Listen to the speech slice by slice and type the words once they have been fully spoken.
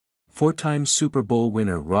Four-time Super Bowl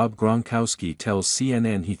winner Rob Gronkowski tells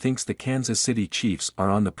CNN he thinks the Kansas City Chiefs are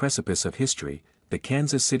on the precipice of history. The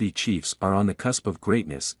Kansas City Chiefs are on the cusp of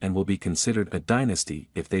greatness and will be considered a dynasty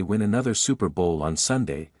if they win another Super Bowl on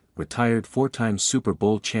Sunday, retired four-time Super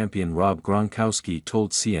Bowl champion Rob Gronkowski told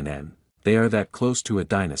CNN. They are that close to a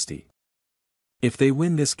dynasty. If they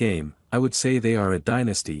win this game, I would say they are a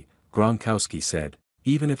dynasty, Gronkowski said.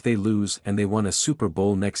 Even if they lose and they won a Super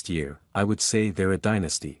Bowl next year, I would say they're a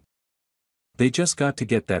dynasty. They just got to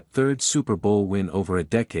get that third Super Bowl win over a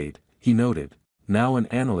decade, he noted. Now an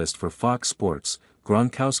analyst for Fox Sports,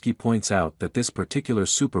 Gronkowski points out that this particular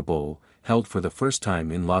Super Bowl, held for the first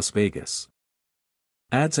time in Las Vegas,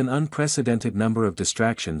 adds an unprecedented number of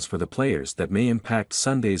distractions for the players that may impact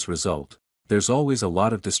Sunday's result. There's always a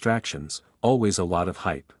lot of distractions, always a lot of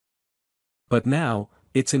hype. But now,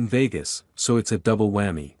 it's in Vegas, so it's a double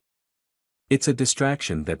whammy. It's a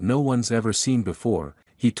distraction that no one's ever seen before,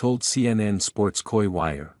 he told CNN Sports Coy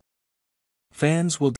Wire. Fans will